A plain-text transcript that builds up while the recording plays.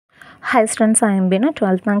Hi students, I am Bina.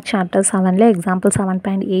 12th mark chapter 7 example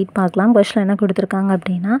 7.8 பார்க்கலாம். Question என்ன கொடுத்துருக்காங்க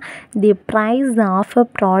அப்படின்னா, the price of a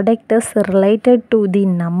product is related to the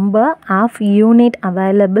number of unit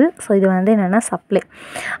available. So இது வந்து என்னென்னா supply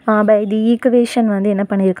by the equation வந்து என்ன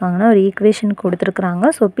பண்ணியிருக்காங்கன்னா ஒரு ஈக்குவேஷன் கொடுத்துருக்குறாங்க.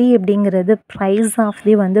 ஸோ பி அப்படிங்கிறது ப்ரைஸ் ஆஃப்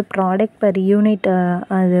தி வந்து ப்ராடக்ட் பர் யூனிட்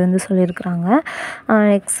அது வந்து சொல்லியிருக்கிறாங்க.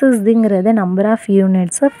 எக்ஸஸ்திங்கிறது number of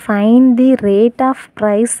units. Find the rate of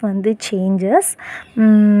price வந்து changes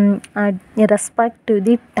respect to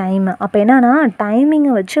the time. அப்போ என்னன்னா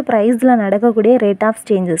டைமிங்கை வச்சு ப்ரைஸில் நடக்கக்கூடிய ரேட் ஆஃப்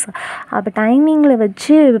சேஞ்சஸ். அப்போ டைமிங்கில்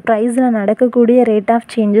வச்சு ப்ரைஸில் நடக்கக்கூடிய ரேட் ஆஃப்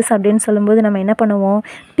சேஞ்சஸ் அப்படின்னு சொல்லும்போது நம்ம என்ன பண்ணுவோம்,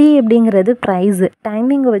 பி அப்படிங்கிறது ப்ரைஸு,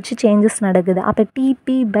 டைமிங்கை வச்சு சேஞ்சஸ் நடக்குது. அப்போ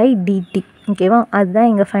டிபி பை டிடி. ஓகேவா, அதுதான்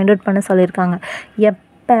இங்கே ஃபைண்ட் அவுட் பண்ண சொல்லியிருக்காங்க.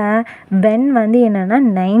 வென் வந்து என்னென்னா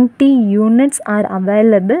 90 யூனிட்ஸ் ஆர்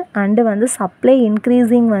அவைலபிள் அண்டு வந்து சப்ளை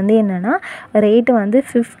இன்க்ரீஸிங் வந்து என்னென்னா ரேட்டு வந்து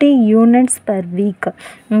 50 யூனிட்ஸ் பர் வீக்.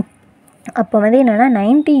 அப்போ வந்து என்னென்னா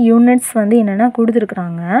 90 யூனிட்ஸ் வந்து என்னென்னா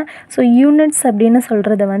கொடுத்துருக்குறாங்க. ஸோ யூனிட்ஸ் அப்படின்னு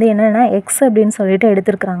சொல்கிறத வந்து என்னென்னா எக்ஸ் அப்படின்னு சொல்லிட்டு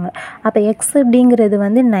எடுத்துருக்குறாங்க. அப்போ எக்ஸ் அப்படிங்கிறது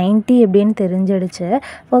வந்து 90 அப்படின்னு தெரிஞ்சிடுச்சு.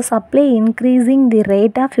 For supply increasing the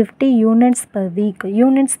rate of 50 units per week.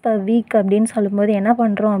 Units per week அப்படின்னு சொல்லும்போது என்ன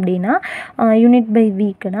பண்ணுறோம் அப்படின்னா யூனிட் பை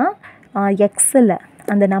வீக்னா எக்ஸில்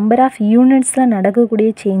அந்த நம்பர் ஆஃப் யூனிட்ஸில்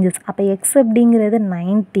நடக்கக்கூடிய சேஞ்சஸ். அப்போ எக்ஸ் அப்படிங்கிறது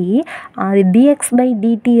 90, அது டிஎக்ஸ் பை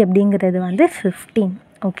டிடி அப்படிங்கிறது வந்து 15.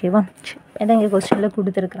 ஓகேவா, இதான் இங்கே கொஸ்டினில்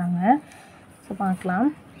கொடுத்துருக்குறாங்க. ஸோ பார்க்கலாம்.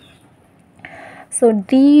 ஸோ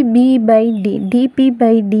டிபி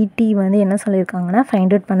பை டிடி வந்து என்ன சொல்லியிருக்காங்கன்னா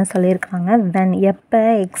ஃபைண்ட் அவுட் பண்ண சொல்லியிருக்காங்க. தென் எப்போ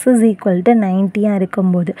எக்ஸ் இஸ் ஈக்குவல் டு 90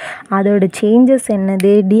 இருக்கும்போது அதோட சேஞ்சஸ்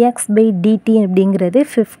என்னது, டிஎக்ஸ் பை டிடி அப்படிங்கிறது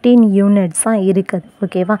 15 யூனிட்ஸாக இருக்குது.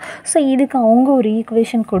 ஓகேவா, ஸோ இதுக்கு அவங்க ஒரு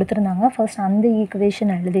ஈக்குவேஷன் கொடுத்துருந்தாங்க. ஃபர்ஸ்ட் அந்த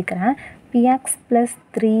ஈக்குவேஷன் எழுதிக்கிறேன். Px plus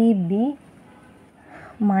 3b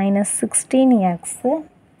minus 16x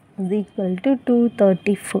is equal to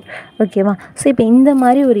 234. ஓகேவா, ஸோ இப்போ இந்த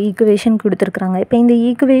மாதிரி ஒரு ஈக்குவேஷன் கொடுத்துருக்குறாங்க. இப்போ இந்த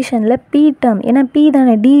ஈக்குவேஷனில் பி டேர்ம், ஏன்னா பி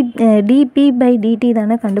தானே டிபி பை டிடி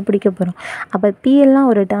தானே கண்டுபிடிக்க போகிறோம். அப்போ பி எல்லாம்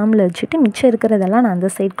ஒரு டேர்மில் வச்சுட்டு மிச்சம் இருக்கிறதெல்லாம் நான் அந்த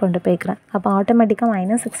சைட் கொண்டு போய்க்கிறேன். அப்போ ஆட்டோமேட்டிக்காக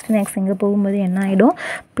மைனஸ் 16x இங்கே போகும்போது என்ன ஆகிடும்,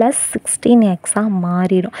 ப்ளஸ் 16xாக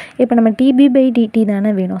மாறிடும். இப்போ நம்ம டிபி பை டிடி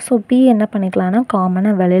தானே வேணும். ஸோ பி என்ன பண்ணிக்கலாம்னா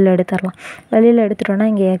காமனாக வெளியில் எடுத்துடலாம். வெளியில் எடுத்துட்டோன்னா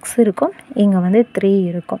இங்கே எக்ஸ் இருக்கும், இங்கே வந்து 3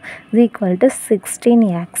 இருக்கும். இது ஈக்குவல் டு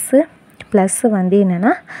 16x ப்ளஸ்ஸு வந்து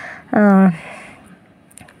என்னென்னா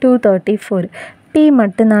 234. பி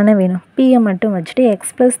மட்டும்தானே வேணும். பியை மட்டும் வச்சுட்டு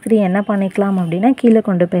எக்ஸ் ப்ளஸ் 3 என்ன பண்ணிக்கலாம் அப்படின்னா கீழே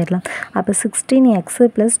கொண்டு போயிடலாம். அப்போ 16x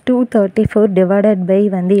ப்ளஸ் 234 டிவைடட் பை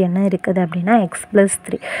வந்து என்ன இருக்குது அப்படின்னா எக்ஸ் ப்ளஸ்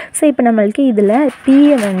 3. ஸோ இப்போ நம்மளுக்கு இதில்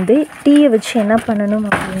பியை வந்து டீயை வச்சு என்ன பண்ணணும்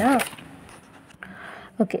அப்படின்னா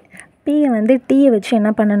பியை வந்து டீயை வச்சு என்ன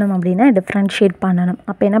பண்ணணும் அப்படின்னா டிஃப்ரென்ஷியேட் பண்ணணும்.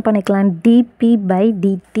 அப்போ என்ன பண்ணிக்கலாம், டிபி பை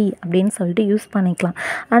டிடி அப்படின்னு சொல்லிட்டு யூஸ் பண்ணிக்கலாம்.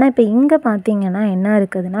 ஆனால் இப்போ இங்கே பார்த்தீங்கன்னா என்ன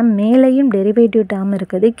இருக்குதுன்னா மேலேயும் டெரிவேட்டிவ் டேர்ம்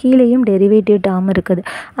இருக்குது, கீழேயும் டெரிவேட்டிவ் டேர்ம் இருக்குது.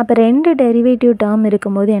 அப்போ 2 டெரிவேட்டிவ் டேர்ம்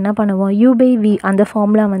இருக்கும்போது என்ன பண்ணுவோம், யூ பை வி அந்த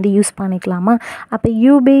ஃபார்முலா வந்து யூஸ் பண்ணிக்கலாமா. அப்போ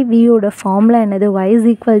யூ பை வியோட ஃபார்முலா என்னது, y is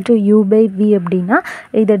equal to you by we அப்படின்னா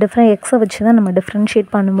இதை எக்ஸை வச்சு தான் நம்ம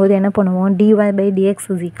டிஃப்ரென்ஷியேட் பண்ணும்போது என்ன பண்ணுவோம், dy by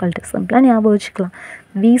dx is equal to சிம்பிளாக ஞாபகம் வச்சுக்கலாம்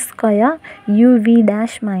v square uv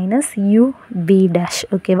dash minus uv dash.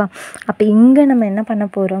 ஓகேவா, அப்போ இங்கே நம்ம என்ன பண்ண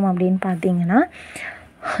போகிறோம் அப்படின்னு பார்த்தீங்கன்னா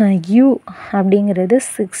u அப்படிங்கிறது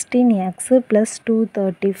 16x ப்ளஸ்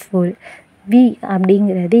 234, v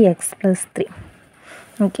அப்படிங்கிறது x ப்ளஸ் 3.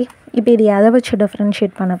 ஓகே, இப்போ இது எதை வச்சு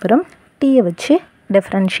டிஃப்ரென்ஷியேட் பண்ண போகிறோம், டீயை வச்சு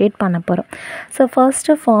டிஃப்ரென்ஷியேட் பண்ண போகிறோம். ஸோ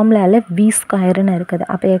ஃபர்ஸ்ட்டு ஃபார்முலாவில் v ஸ்கொயர்னு இருக்குது.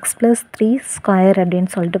 அப்போ x ப்ளஸ் 3 ஸ்கொயர்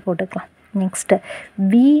அப்படின்னு சொல்லிட்டு போட்டுக்கலாம். நெக்ஸ்ட்டு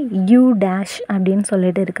வி யூ டேஷ் அப்படின்னு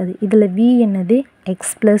சொல்லிட்டு இருக்குது. இதில் வி என்னது,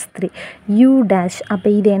 எக்ஸ் ப்ளஸ் 3 யூ டேஷ். அப்போ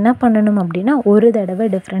இது என்ன பண்ணணும் அப்படின்னா ஒரு தடவை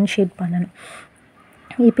டிஃப்ரென்ஷியேட் பண்ணணும்.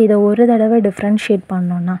 இப்போ இதை ஒரு தடவை டிஃப்ரென்ஷியேட்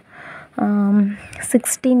பண்ணோன்னா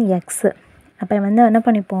 16x. அப்போ வந்து என்ன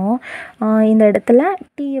பண்ணிப்போம், இந்த இடத்துல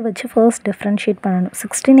டீயை வச்சு ஃபர்ஸ்ட் டிஃப்ரென்ஷியேட் பண்ணணும்.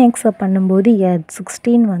 16xை பண்ணும்போது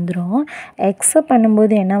 16 வந்துடும். எக்ஸை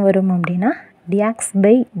பண்ணும்போது என்ன வரும் அப்படின்னா டிஎக்ஸ்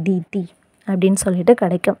பை டிடி அப்படின்னு சொல்லிட்டு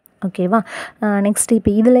கிடைக்கும். ஓகேவா, நெக்ஸ்ட் இப்போ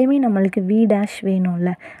இதுலேயுமே நம்மளுக்கு வி டேஷ் வேணும்ல.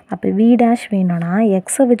 அப்போ வி டேஷ் வேணும்னா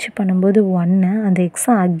எக்ஸை வச்சு பண்ணும்போது 1, அந்த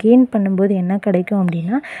எக்ஸை அகெயின் பண்ணும்போது என்ன கிடைக்கும்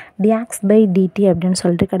அப்படின்னா டிஎக்ஸ் பை டிடி அப்படின்னு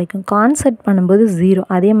சொல்லிட்டு கிடைக்கும். கான்ஸ்டன்ட் பண்ணும்போது 0,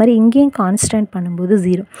 அதே மாதிரி இங்கேயும் கான்ஸ்டன்ட் பண்ணும்போது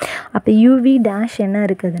 0. அப்போ யூவி டேஷ் என்ன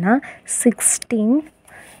இருக்குதுன்னா 16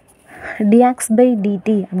 dx by dt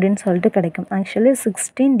அப்படின்னு சொல்லிட்டு கிடைக்கும். ஆக்சுவலி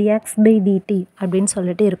 16 dx by dt அப்படின்னு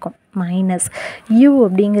சொல்லிட்டு இருக்கும். மைனஸ் u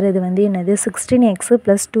அப்படிங்கிறது வந்து என்னது 16x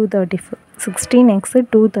plus 234, 16x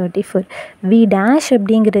 234. v dash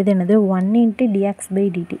அப்படிங்கிறது என்னது 1 into dx by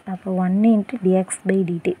dt. அப்போ 1 into dx by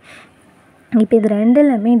dt. இப்போ இது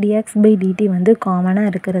ரெண்டுலையுமே dx by dt வந்து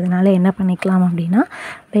காமனாக இருக்கிறதுனால என்ன பண்ணிக்கலாம் அப்படின்னா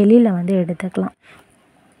வெளியில் வந்து எடுத்துக்கலாம்.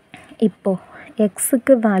 இப்போது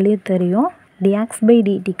எக்ஸுக்கு வேல்யூ தெரியும், dx by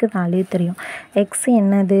dtக்கு வேல்யூ தெரியும். எக்ஸ்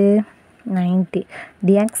என்னது 90,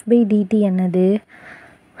 dx by dt என்னது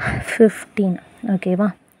 15. ஓகேவா?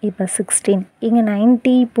 இப்போ 16 இங்கே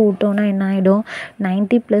 90 போட்டோன்னா என்ன ஆகிடும்,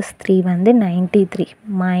 90 + 3 வந்து 93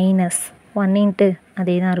 மைனஸ் 1 இன்ட்டு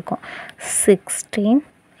அதே தான் இருக்கும் 16.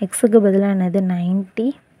 எக்ஸுக்கு பதிலாக என்னது 90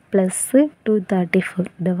 + 234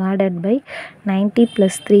 டிவைடட் பை 90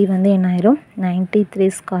 + 3 வந்து என்ன ஆயிரும்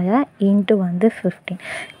 93² இன்ட்டு வந்து 15.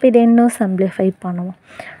 இப்போ இது இன்னும் சிம்பிளிஃபை பண்ணுவோம்.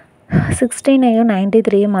 16ஐயும்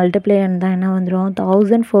 93ஐயும் மல்டிப்ளை இருந்தால் என்ன வந்துடும்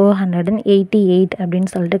 1488 அப்படின்னு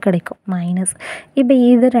சொல்லிட்டு கிடைக்கும் மைனஸ். இப்போ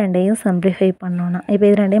இது ரெண்டையும் சிம்பிளிஃபை பண்ணோன்னா, இப்போ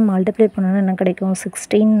இது ரெண்டையும் மல்டிப்ளை பண்ணோன்னா என்ன கிடைக்கும்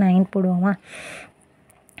 16 9 போடுவோமா,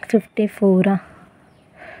 54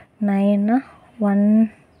 9 1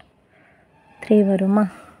 3 வருமா,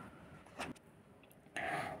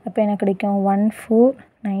 அப்போ என்ன கிடைக்கும்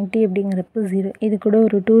 1490 அப்படிங்கிறப்ப 0. இது கூட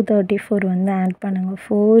ஒரு 234 வந்து ஆட் பண்ணுங்கள்.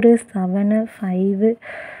 4 7 5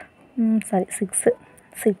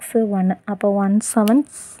 6 1 அப்போ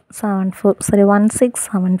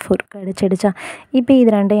 1674 கிடச்சிடுச்சா. இப்போ இது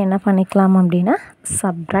ரெண்டும் என்ன பண்ணிக்கலாம் அப்படின்னா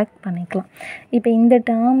சப்ட்ராக்ட் பண்ணிக்கலாம். இப்போ இந்த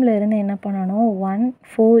டேர்மில் இருந்து என்ன பண்ணணும்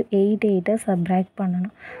 1488 சப்ட்ராக்ட்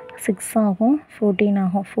பண்ணணும். 6 ஆகும் 14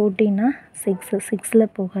 ஆகும், 14 6 6ல்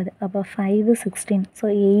போகாது, அப்போ 5 16 ஸோ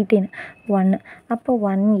 18 1 அப்போ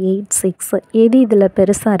 186. எது இதில்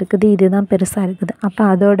பெருசாக இருக்குது, இதுதான் பெருசாக இருக்குது, அப்போ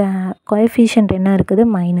அதோட கோஎஃபிஷியன்ட் என்ன இருக்குது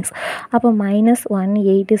மைனஸ். அப்போ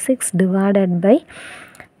 -186 டிவைடட் பை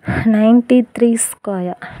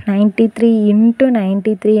 93². 93 இன்ட்டு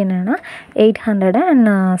 93 என்னென்னா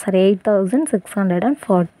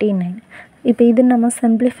 8649. இப்போ இது நம்ம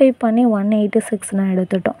சிம்பிளிஃபை பண்ணி 186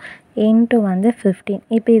 எடுத்துட்டோம் இன்ட்டு வந்து 15.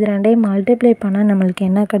 இப்போ இது ரெண்டையும் மல்டிப்ளை பண்ணால் நம்மளுக்கு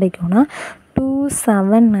என்ன கிடைக்கும்னா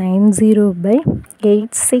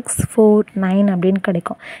 2790/8649 அப்படின்னு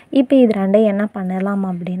கிடைக்கும். இப்போ இது ரெண்டையும் என்ன பண்ணலாம்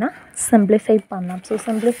அப்படின்னா சிம்பிளிஃபை பண்ணலாம். ஸோ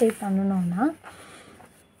சிம்பிளிஃபை பண்ணணும்னா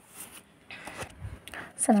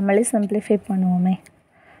நம்மளே சிம்பிளிஃபை பண்ணுவோமே.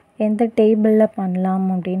 எந்த டேபிளில் பண்ணலாம்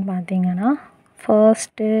அப்படின்னு பார்த்தீங்கன்னா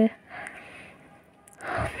ஃபர்ஸ்ட்டு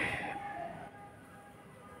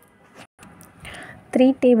 3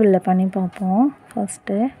 டேபிளில் பண்ணி பார்ப்போம்.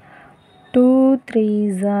 ஃபர்ஸ்ட்டு 2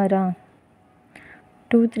 3s are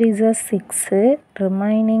 6,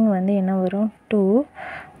 ரிமைனிங் வந்து என்ன வரும் 2.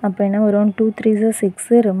 அப்போ என்ன வரும் 2 3s are 6,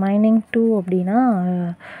 ரிமைனிங் 2 அப்படின்னா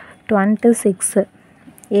 26.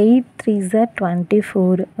 8 3s are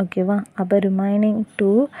 24. ஓகேவா, அப்போ remaining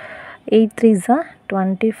 2. 8 3s are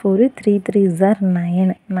 24, 3 3s are 9,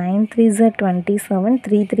 9 3s are 27,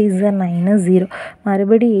 3 3s are 9 0.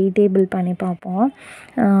 மறுபடியும் 8 டேபிள் பண்ணி பார்ப்போம்.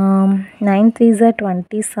 9 3s are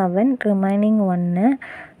 27, remaining 1.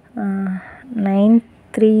 9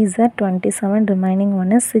 3s are 27, remaining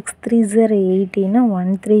 1. 6 3s are 18,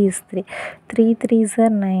 1 3 is 3. 3 3s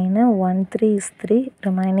are 9, 1 3 is 3,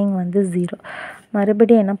 remaining வந்து 0.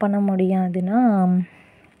 மறுபடியும் என்ன பண்ண முடியாதுன்னா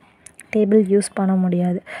டேபிள் யூஸ் பண்ண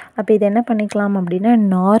முடியாது. அப்போ இது என்ன பண்ணிக்கலாம் அப்படின்னா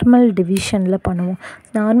நார்மல் டிவிஷனில் பண்ணுவோம்.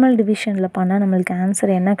 நார்மல் டிவிஷனில் பண்ணால் நம்மளுக்கு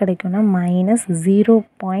ஆன்சர் என்ன கிடைக்கும்னா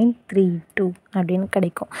 -0.32 அப்படின்னு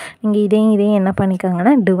கிடைக்கும். நீங்கள் இதையும் என்ன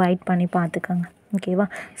பண்ணிக்கோங்கன்னா டிவைட் பண்ணி பார்த்துக்கோங்க. ஓகேவா,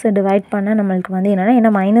 ஸோ டிவைட் பண்ணால் நம்மளுக்கு வந்து என்னென்னா,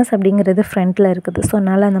 ஏன்னா மைனஸ் அப்படிங்கிறது ஃப்ரண்ட்டில் இருக்குது, ஸோ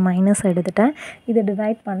அதனால் அந்த மைனஸ் எடுத்துட்டேன். இதை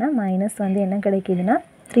டிவைட் பண்ணால் மைனஸ் வந்து என்ன கிடைக்கிதுன்னா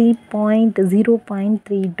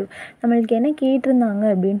 0.32. நம்மளுக்கு என்ன கேட்டிருந்தாங்க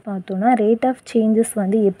அப்படின்னு பார்த்தோன்னா ரேட் ஆஃப் சேஞ்சஸ்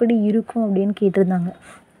வந்து எப்படி இருக்கும் அப்படின்னு கேட்டிருந்தாங்க.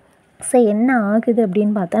 ஸோ என்ன ஆகுது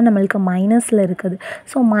அப்படின்னு பார்த்தா நம்மளுக்கு மைனஸில் இருக்குது.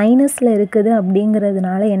 ஸோ மைனஸில் இருக்குது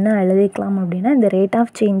அப்படிங்கிறதுனால என்ன எழுதிக்கலாம் அப்படின்னா இந்த ரேட்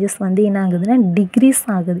ஆஃப் சேஞ்சஸ் வந்து என்ன ஆகுதுன்னா டிக்ரீஸ்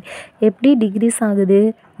ஆகுது. எப்படி டிக்ரீஸ் ஆகுது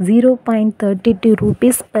 0.32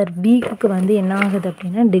 rupees per வீக்குக்கு வந்து என்ன ஆகுது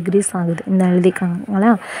அப்படின்னா டிக்ரீஸ் ஆகுது. இந்த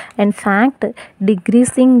எழுதிக்காங்களா. And fact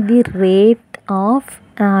decreasing the rate of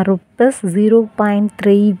rupees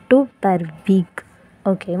 0.32 per week.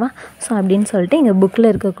 ஓகேவா, ஸோ அப்படின்னு சொல்லிட்டு எங்கள் புக்கில்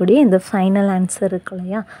இருக்கக்கூடிய இந்த ஃபைனல் ஆன்சர் இருக்கு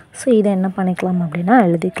இல்லையா, ஸோ இதை என்ன பண்ணிக்கலாம் அப்படின்னா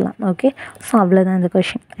எழுதிக்கலாம். ஓகே, ஸோ அவ்வளோதான் இந்த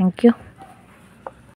கொஷின். தேங்க்யூ.